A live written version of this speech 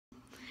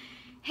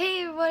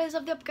what is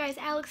up guys,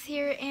 Alex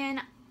here, and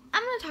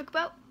I'm going to talk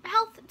about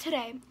health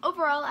today.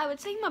 Overall, I would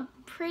say I'm a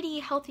pretty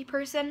healthy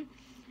person.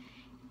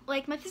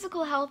 Like, my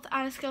physical health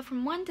on a scale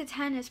from 1 to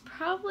 10 is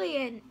probably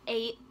an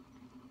 8.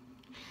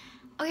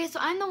 Okay, so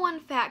I'm the one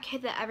fat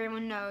kid that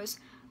everyone knows.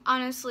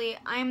 Honestly,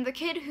 I'm the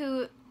kid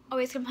who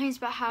always complains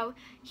about how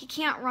he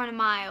can't run a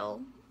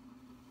mile.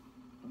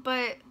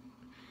 But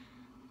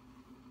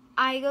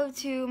I go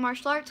to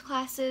martial arts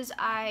classes,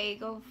 I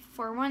go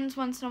for runs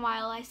once in a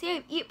while. I say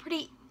I eat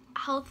pretty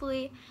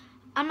healthily.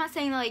 I'm not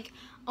saying like,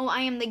 oh,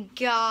 I am the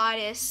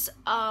goddess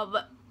of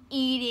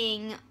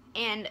eating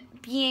and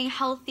being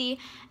healthy.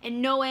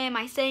 In no way am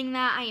I saying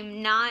that. I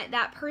am not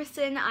that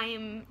person. I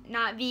am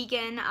not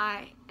vegan.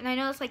 And I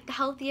know it's like the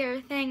healthier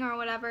thing or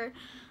whatever.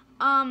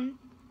 I'm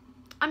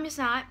just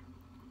not.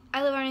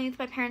 I live underneath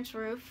my parents'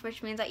 roof,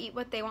 which means I eat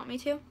what they want me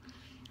to.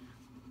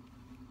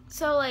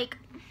 So like,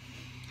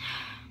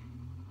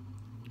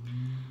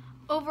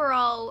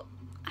 overall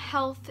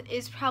health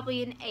is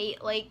probably an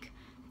 8, like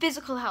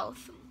physical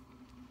health.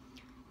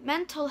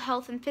 Mental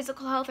health and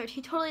physical health are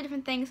two totally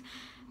different things.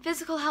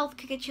 Physical health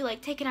could get you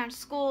like taken out of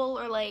school,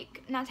 or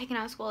like not taken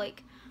out of school,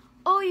 like,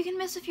 oh, you can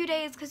miss a few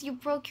days because you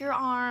broke your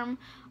arm.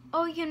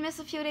 Oh, you can miss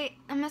a few days.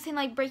 I'm not saying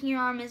like breaking your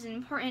arm isn't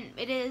important.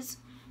 It is.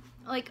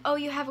 Like, oh,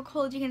 you have a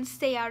cold, you can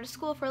stay out of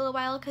school for a little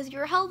while because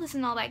your health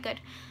isn't all that good.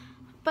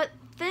 But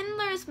then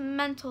there's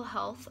mental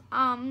health.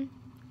 I've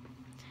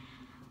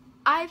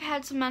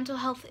had some mental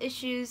health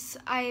issues.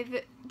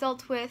 I've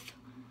dealt with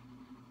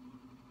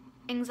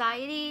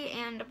anxiety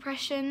and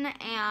depression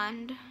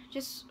and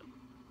just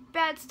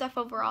bad stuff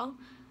overall.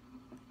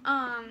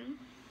 I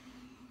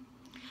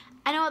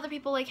know other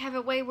people like have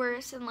it way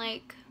worse, and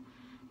like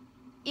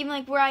even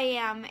like where I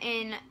am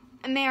in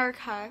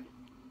America,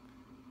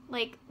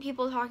 like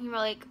people talking about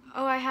like,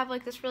 oh, I have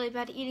like this really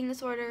bad eating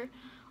disorder,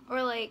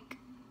 or like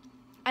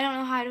I don't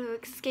know how to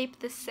escape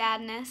this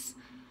sadness.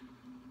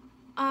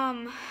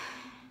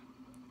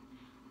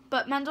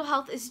 But mental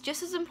health is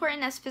just as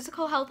important as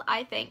physical health,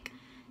 I think.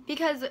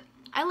 Because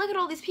I look at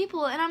all these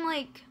people and I'm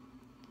like,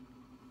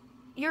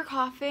 you're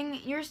coughing,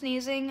 you're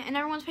sneezing, and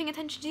everyone's paying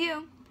attention to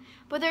you.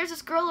 But there's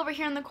this girl over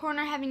here in the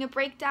corner having a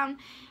breakdown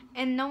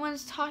and no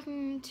one's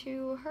talking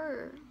to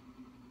her.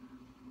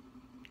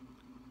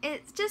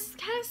 It just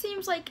kind of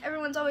seems like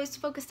everyone's always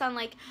focused on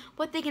like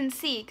what they can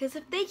see. Because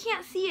if they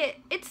can't see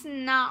it, it's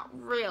not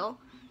real.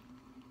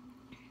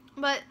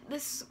 But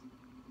this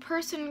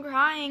person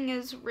crying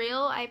is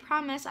real. I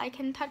promise I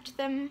can touch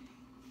them.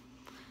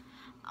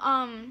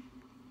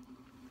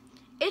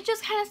 It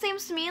just kind of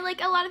seems to me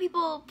like a lot of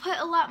people put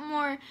a lot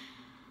more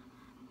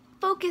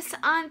focus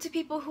onto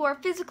people who are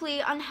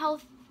physically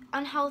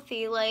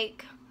unhealthy,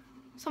 like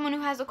someone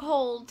who has a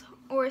cold,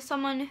 or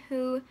someone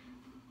who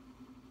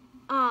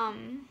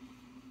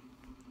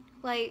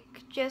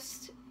like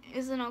just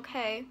isn't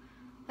okay,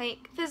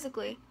 like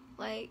physically,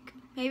 like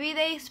maybe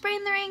they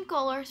sprained their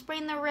ankle or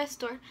sprained their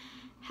wrist or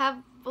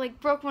have like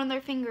broke one of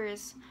their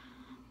fingers.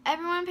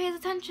 Everyone pays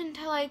attention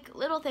to like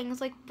little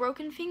things like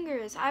broken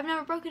fingers. I've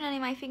never broken any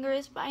of my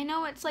fingers, but I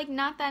know it's like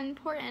not that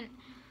important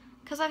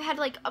because I've had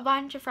like a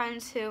bunch of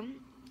friends who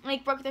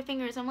like broke their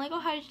fingers. I'm like, oh,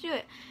 how did you do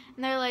it?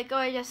 And they're like, oh,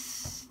 I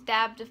just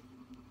stabbed a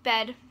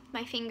bed with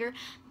my finger.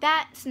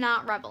 That's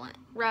not relevant.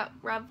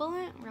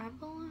 Relevant? What?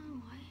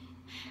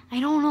 I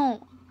don't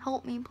know.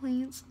 Help me,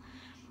 please.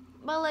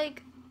 But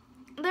like,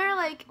 they're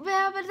like,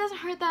 yeah, but it doesn't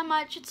hurt that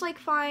much. It's like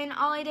fine.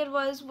 All I did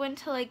was went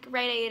to like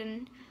Rite Aid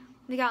and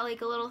we got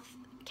like a little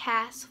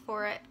cast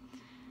for it.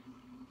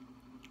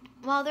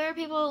 While there are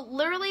people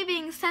literally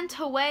being sent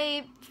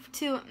away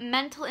to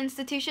mental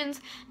institutions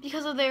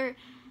because of their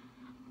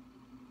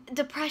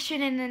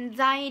depression and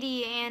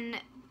anxiety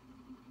and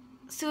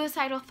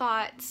suicidal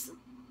thoughts.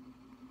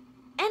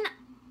 And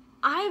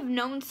I've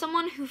known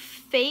someone who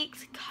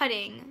faked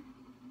cutting.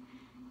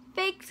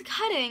 Faked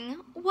cutting?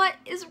 What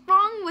is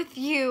wrong with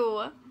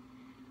you?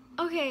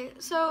 Okay,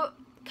 so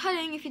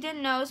cutting, if you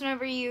didn't know, is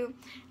whenever you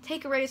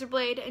take a razor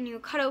blade and you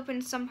cut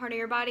open some part of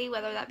your body,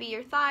 whether that be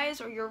your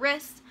thighs or your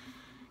wrists.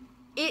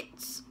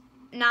 It's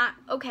not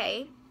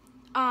okay.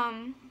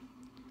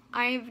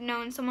 I've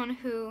known someone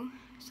who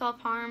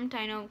self-harmed.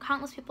 I know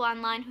countless people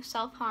online who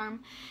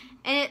self-harm,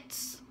 and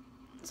it's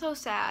so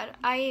sad.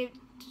 I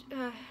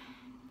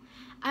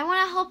want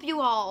to help you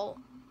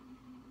all.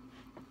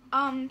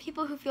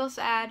 People who feel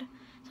sad,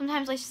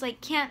 sometimes they just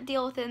like can't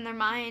deal with it in their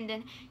mind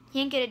and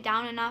can't get it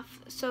down enough,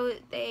 so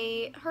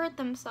they hurt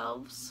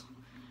themselves.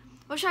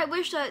 Which I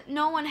wish that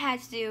no one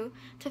had to do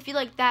to feel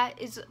like that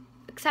is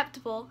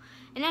acceptable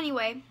in any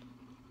way.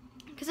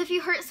 Because if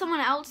you hurt someone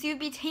else, you'd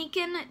be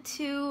taken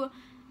to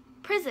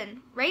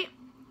prison, right?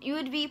 You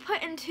would be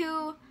put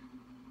into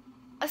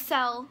a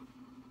cell.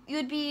 You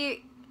would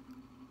be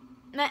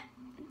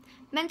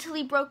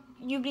mentally broke.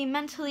 You'd be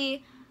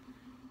mentally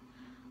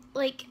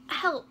like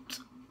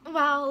helped,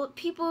 while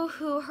people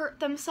who hurt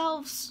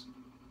themselves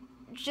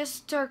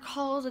just are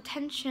called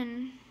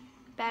attention.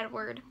 Bad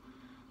word.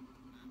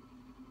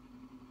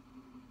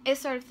 It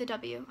started with a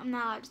W. I'm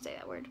not allowed to say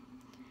that word.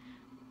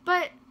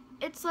 But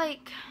it's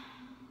like,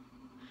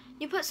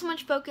 you put so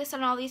much focus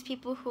on all these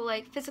people who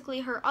like physically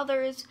hurt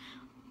others,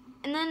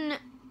 and then,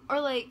 or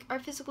like are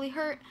physically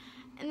hurt,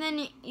 and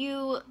then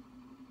you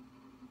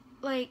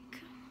like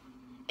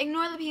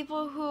ignore the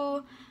people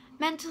who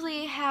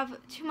mentally have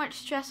too much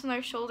stress on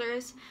their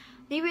shoulders.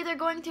 Maybe they're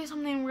going through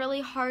something really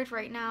hard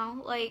right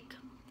now, like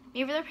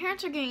maybe their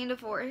parents are getting a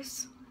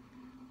divorce.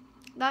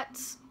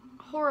 That's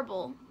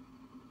horrible.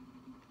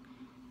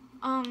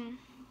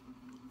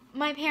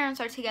 My parents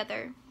are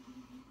together.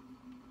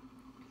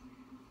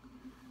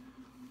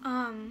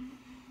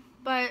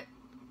 But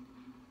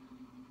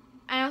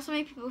I know so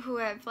many people who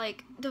have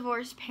like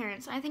divorced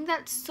parents. I think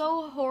that's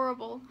so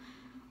horrible,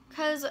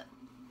 because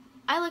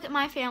I look at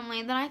my family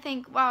and then I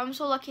think, wow, I'm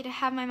so lucky to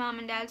have my mom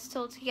and dad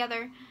still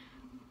together.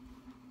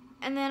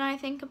 And then I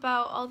think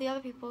about all the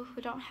other people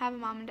who don't have a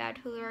mom and dad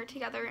who are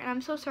together, and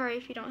I'm so sorry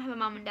if you don't have a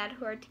mom and dad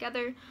who are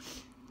together.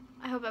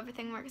 I hope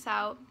everything works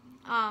out.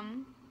 I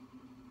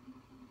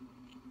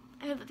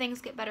hope that things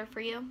get better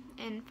for you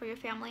and for your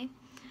family.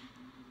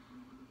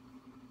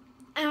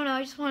 I don't know,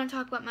 I just want to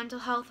talk about mental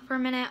health for a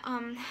minute.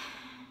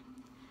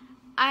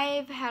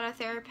 I've had a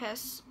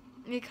therapist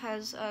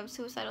because of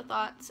suicidal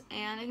thoughts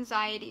and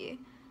anxiety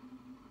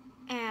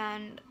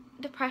and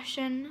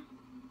depression,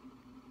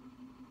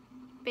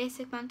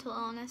 basic mental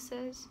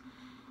illnesses.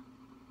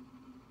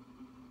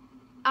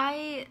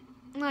 Okay,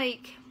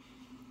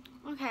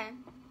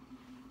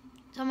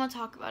 so I'm gonna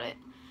talk about it.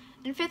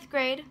 In 5th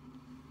grade,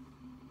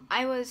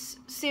 I was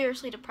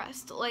seriously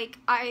depressed. Like,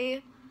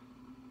 I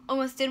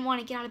almost didn't want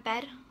to get out of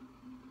bed.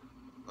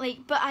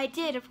 But I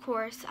did, of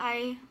course.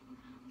 I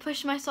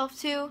pushed myself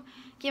to,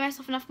 gave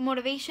myself enough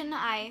motivation.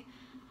 I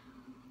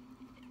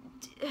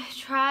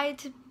tried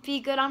to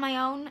be good on my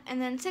own,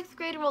 and then 6th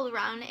grade rolled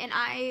around, and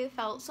I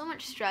felt so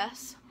much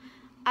stress.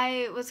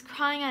 I was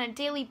crying on a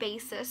daily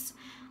basis.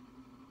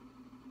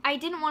 I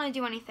didn't want to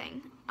do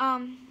anything.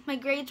 My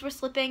grades were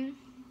slipping,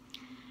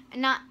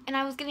 and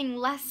I was getting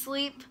less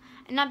sleep,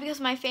 and not because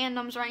of my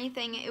fandoms or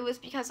anything. It was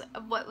because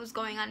of what was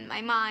going on in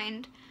my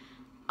mind,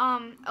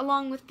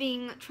 along with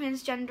being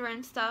transgender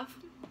and stuff.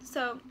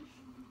 So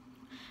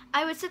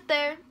I would sit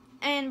there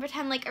and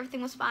pretend like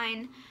everything was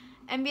fine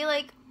and be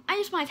like, I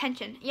just want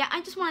attention. Yeah,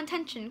 I just want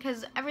attention,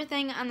 because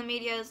everything on the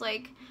media is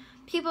like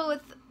people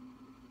with,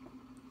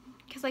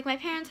 because like my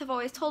parents have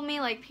always told me,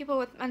 like, people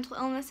with mental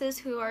illnesses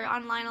who are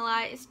online a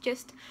lot is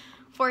just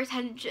for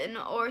attention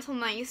or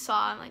something that you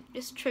saw and like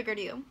just triggered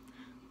you.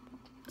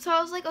 So I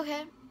was like,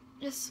 okay,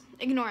 just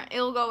ignore it.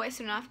 It'll go away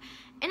soon enough.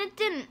 And it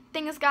didn't.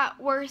 Things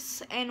got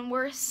worse and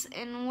worse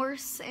and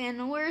worse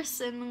and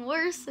worse and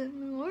worse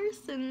and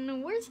worse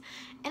and worse.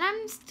 And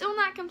I'm still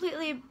not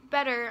completely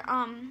better.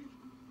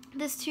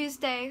 This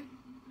Tuesday,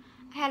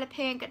 I had a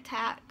panic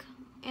attack,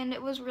 and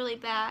it was really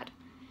bad.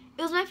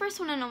 It was my first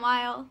one in a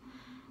while.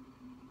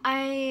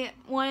 I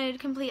wanted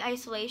complete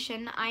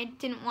isolation. I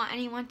didn't want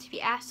anyone to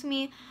be asking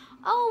me,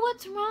 oh,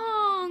 what's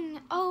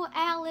wrong? Oh,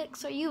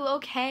 Alex, are you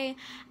okay?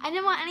 I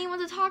didn't want anyone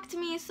to talk to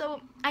me,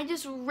 so I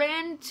just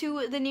ran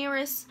to the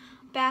nearest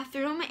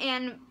bathroom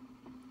and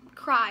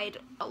cried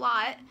a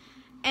lot.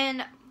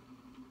 And,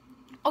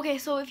 okay,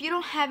 so if you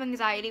don't have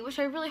anxiety, which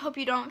I really hope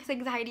you don't, because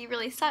anxiety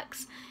really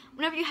sucks,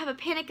 whenever you have a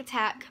panic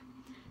attack,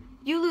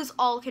 you lose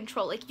all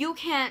control. Like, you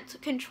can't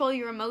control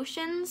your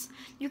emotions.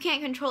 You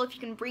can't control if you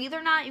can breathe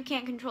or not. You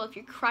can't control if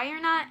you cry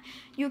or not.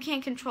 You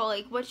can't control,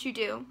 like, what you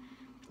do.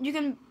 You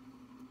can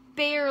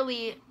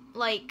barely,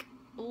 like,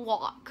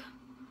 walk.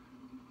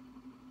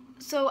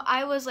 So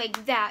I was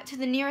like that to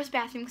the nearest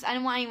bathroom because I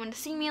didn't want anyone to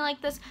see me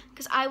like this,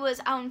 because I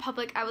was out in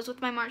public. I was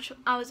with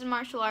I was in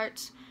martial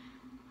arts.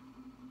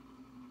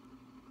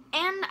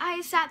 And I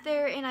sat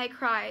there and I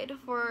cried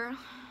for,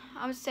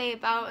 I would say,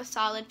 about a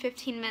solid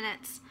 15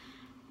 minutes.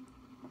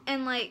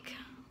 And, like,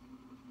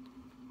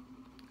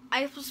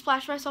 I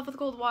splashed myself with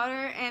cold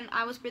water, and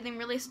I was breathing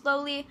really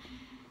slowly.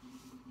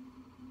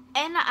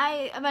 And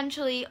I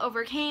eventually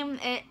overcame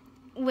it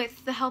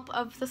with the help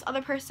of this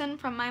other person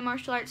from my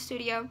martial arts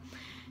studio.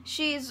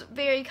 She's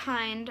very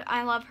kind.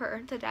 I love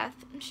her to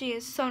death. She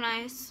is so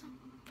nice.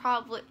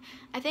 Probably,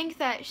 I think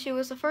that she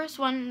was the first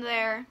one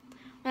there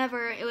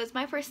whenever it was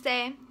my first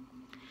day.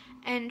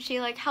 And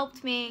she, like,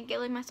 helped me get,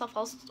 like, myself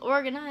all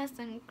organized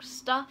and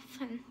stuff,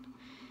 and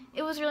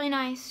it was really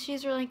nice.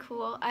 She's really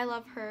cool. I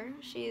love her.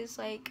 She's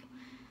like,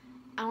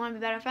 I want to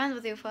be better friends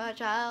with you for a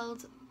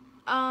child.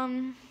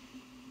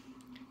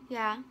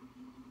 Yeah.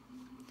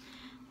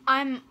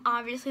 I'm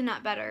obviously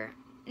not better.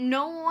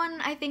 No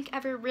one, I think,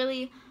 ever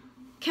really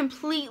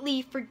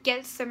completely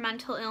forgets their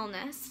mental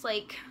illness.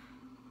 Like,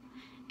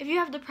 if you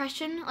have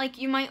depression, like,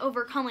 you might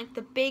overcome, like,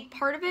 the big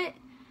part of it,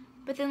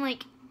 but then,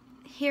 like,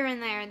 here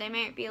and there, they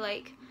might be,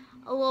 like,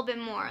 a little bit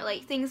more,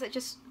 like, things that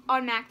just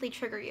automatically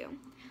trigger you.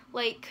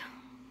 Like,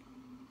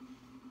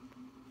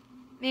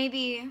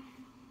 maybe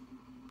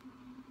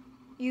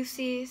you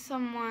see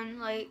someone,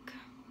 like,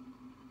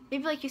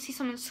 maybe, like, you see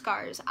someone's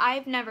scars.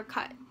 I've never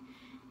cut.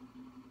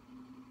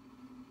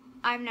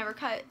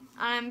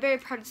 I'm very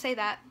proud to say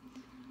that.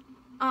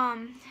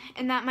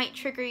 And that might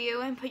trigger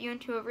you and put you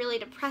into a really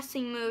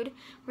depressing mood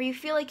where you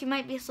feel like you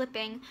might be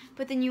slipping,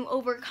 but then you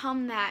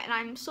overcome that. And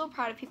I'm so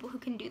proud of people who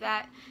can do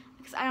that,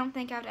 because I don't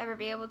think I would ever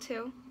be able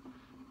to.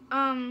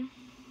 And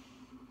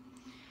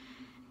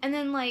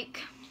then,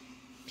 like,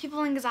 people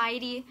with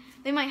anxiety,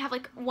 they might have,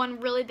 like, one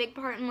really big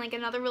part and, like,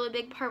 another really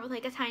big part with,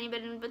 like, a tiny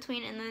bit in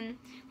between, and then,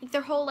 like,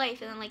 their whole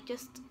life, and then, like,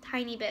 just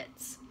tiny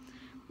bits,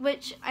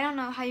 which I don't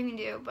know how you can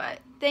do, but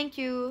thank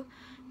you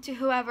to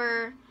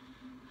whoever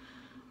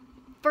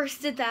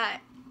first did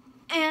that.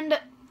 And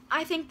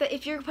I think that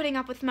if you're putting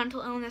up with mental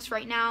illness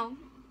right now,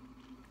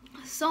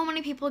 so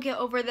many people get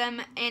over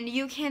them, and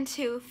you can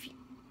too. If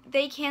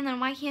they can, then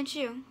why can't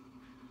you?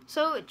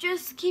 So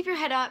just keep your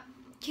head up,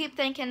 keep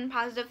thinking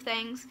positive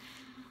things.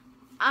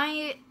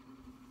 I'm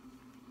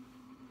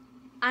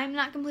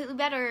not completely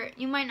better.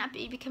 You might not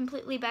be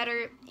completely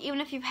better. Even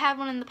if you've had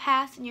one in the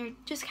past and you're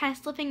just kind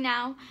of slipping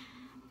now,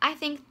 I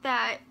think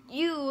that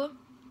you,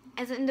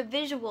 as an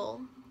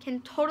individual,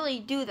 can totally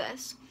do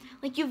this.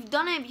 Like, you've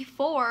done it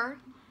before.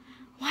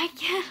 Why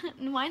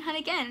not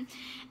again?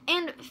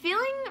 And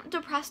feeling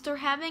depressed or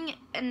having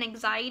an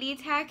anxiety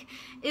attack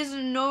is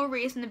no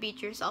reason to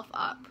beat yourself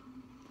up.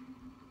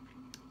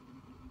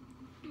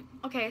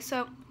 Okay,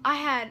 so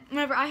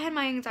whenever I had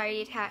my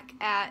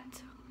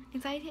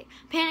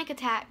panic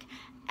attack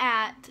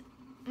at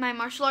my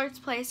martial arts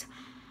place,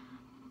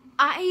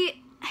 I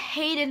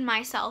hated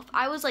myself.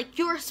 I was like,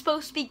 you're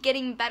supposed to be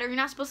getting better. You're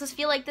not supposed to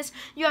feel like this.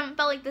 You haven't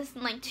felt like this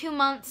in like 2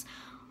 months.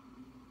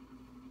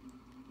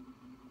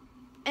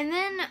 And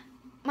then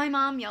my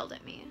mom yelled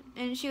at me,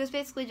 and she was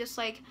basically just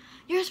like,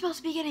 you're supposed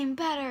to be getting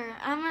better.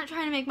 I'm not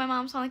trying to make my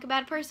mom sound like a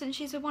bad person.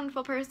 She's a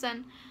wonderful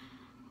person.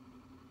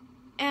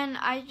 And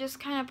I just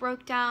kind of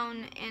broke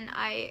down, and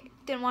I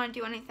didn't want to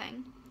do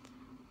anything.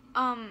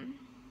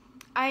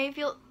 I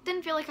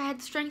didn't feel like I had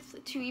the strength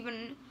to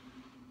even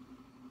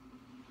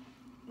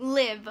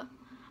live.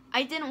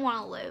 I didn't want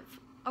to live,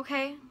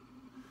 okay?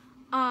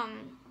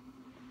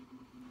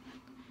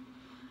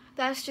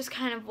 That's just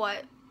kind of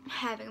what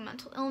having a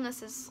mental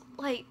illness is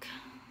like.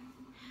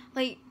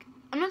 Like,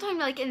 I'm not talking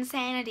about, like,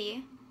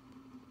 insanity,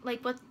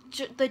 like what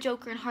the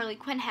Joker and Harley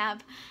Quinn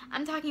have.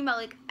 I'm talking about,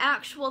 like,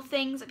 actual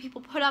things that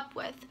people put up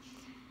with.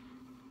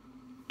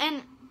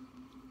 And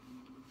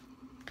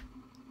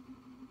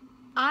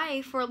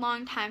I, for a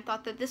long time,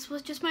 thought that this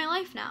was just my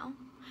life now.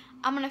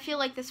 I'm gonna feel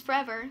like this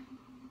forever,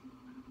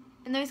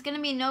 and there's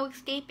gonna be no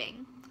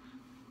escaping.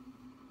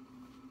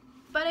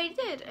 But I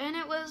did, and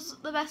it was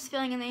the best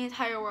feeling in the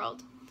entire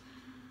world.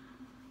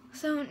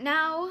 So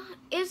now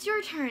is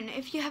your turn.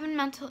 If you have a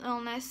mental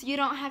illness, you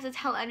don't have to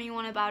tell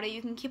anyone about it.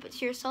 You can keep it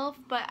to yourself,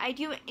 but I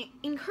do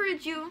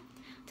encourage you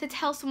to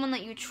tell someone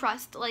that you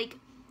trust. Like,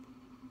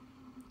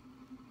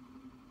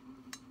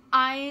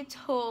 I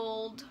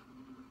told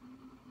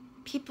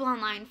people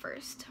online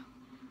first,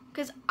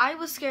 because I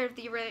was scared of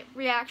the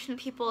reaction of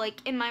people,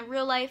 like, in my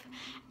real life,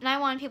 and I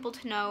wanted people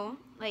to know,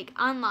 like,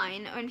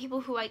 online, and people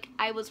who, like,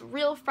 I was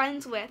real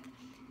friends with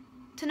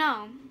to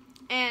know.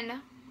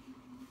 And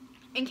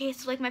in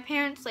case, like, my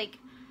parents, like,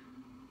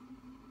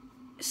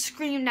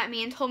 screamed at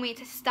me and told me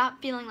to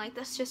stop feeling like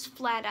this, just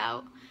flat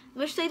out,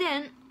 which they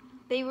didn't.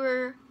 They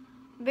were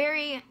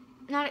very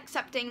not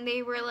accepting.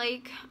 They were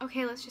like,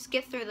 okay, let's just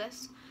get through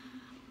this.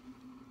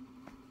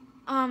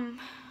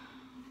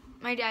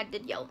 My dad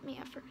did yell at me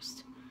at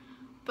first,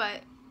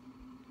 but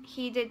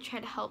he did try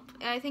to help,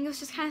 and I think it was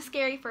just kind of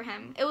scary for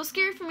him. It was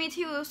scary for me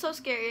too. It was so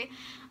scary.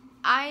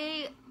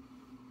 I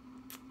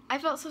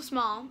felt so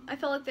small. I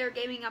felt like they were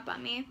giving up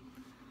on me.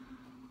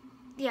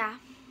 Yeah.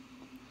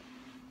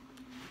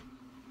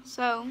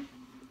 So,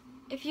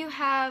 if you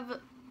have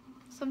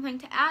something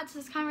to add to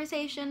this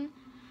conversation,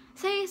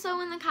 say so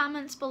in the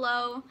comments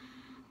below.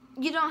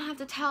 You don't have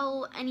to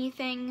tell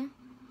anything,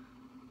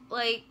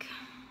 like,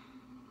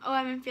 oh,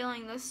 I've been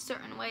feeling this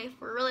certain way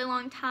for a really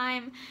long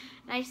time,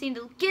 and I just need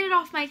to get it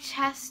off my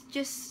chest.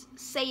 Just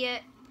say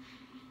it.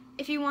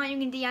 If you want, you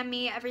can DM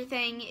me.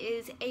 Everything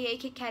is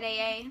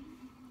AAKitKatAA.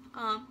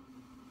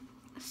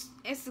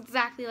 It's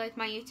exactly like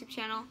my YouTube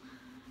channel.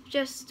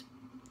 Just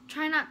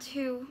try not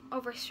to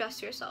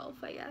overstress yourself,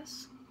 I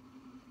guess.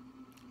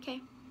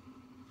 Okay.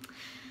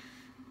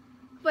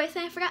 What I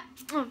said I forgot?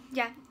 Oh,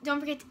 yeah. Don't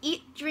forget to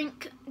eat,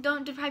 drink.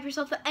 Don't deprive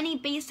yourself of any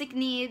basic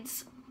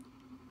needs.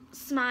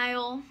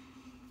 Smile.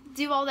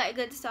 Do all that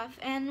good stuff.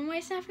 And what I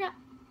said I forgot?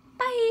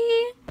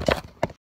 Bye!